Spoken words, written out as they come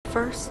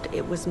First,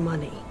 it was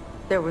money.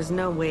 There was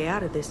no way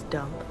out of this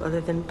dump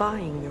other than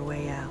buying your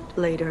way out.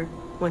 Later,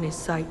 when his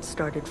sight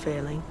started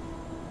failing,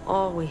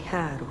 all we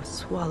had was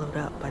swallowed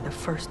up by the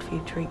first few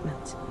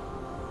treatments.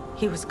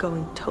 He was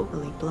going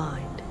totally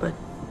blind, but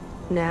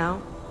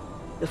now,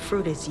 the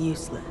fruit is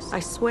useless.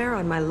 I swear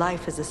on my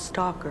life as a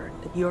stalker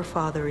that your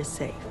father is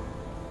safe.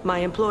 My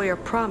employer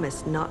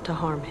promised not to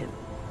harm him.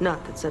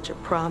 Not that such a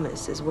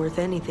promise is worth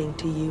anything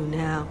to you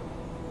now.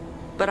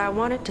 But I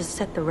wanted to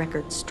set the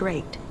record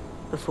straight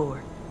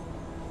before,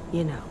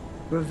 you know,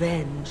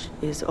 revenge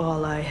is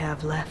all I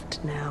have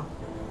left now.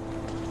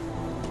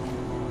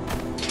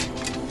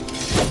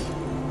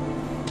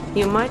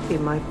 You might be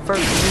my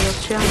first real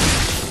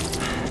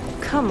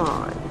challenge. Come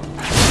on.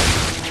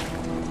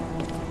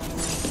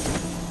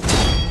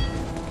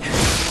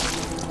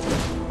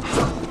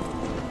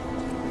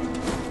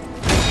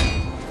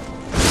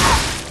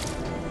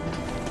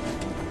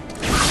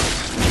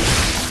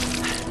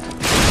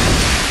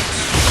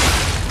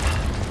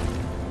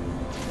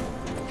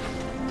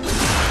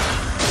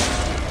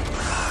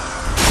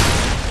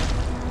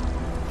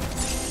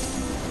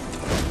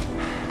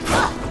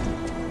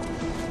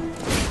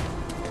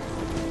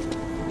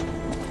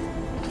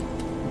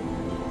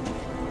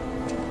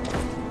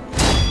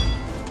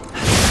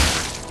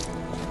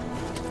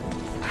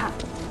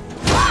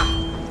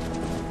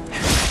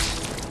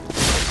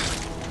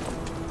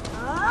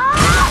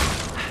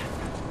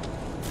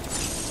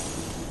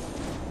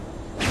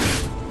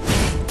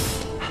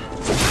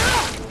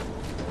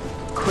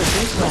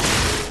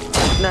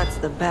 That's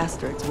the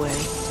bastard's way.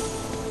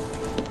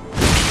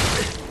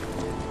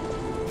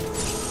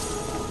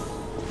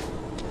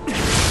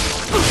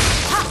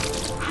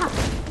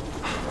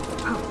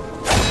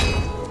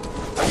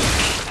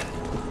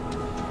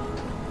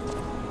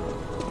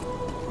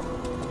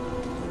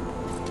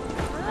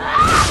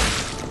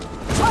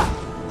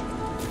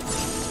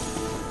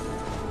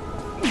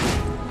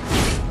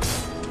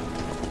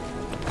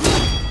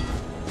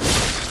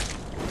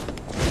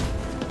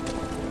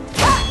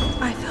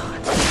 I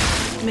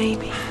thought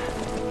maybe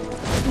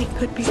we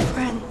could be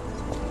friends.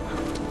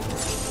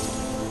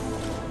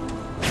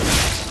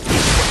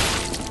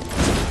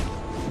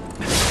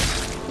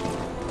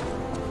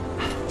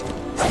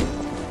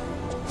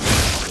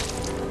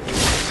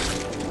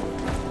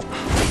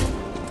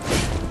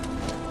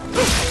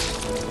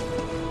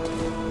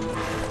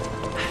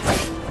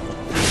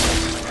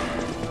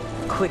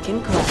 Quick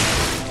and clean.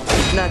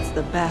 That's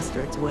the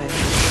bastard's way.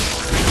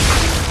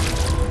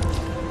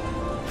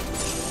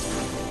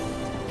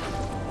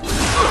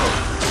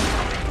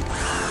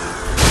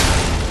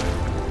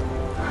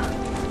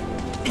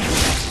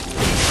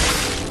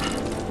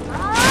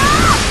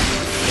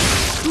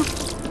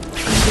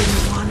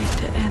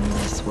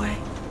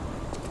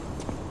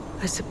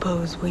 I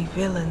suppose we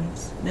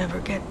villains never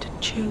get to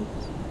choose.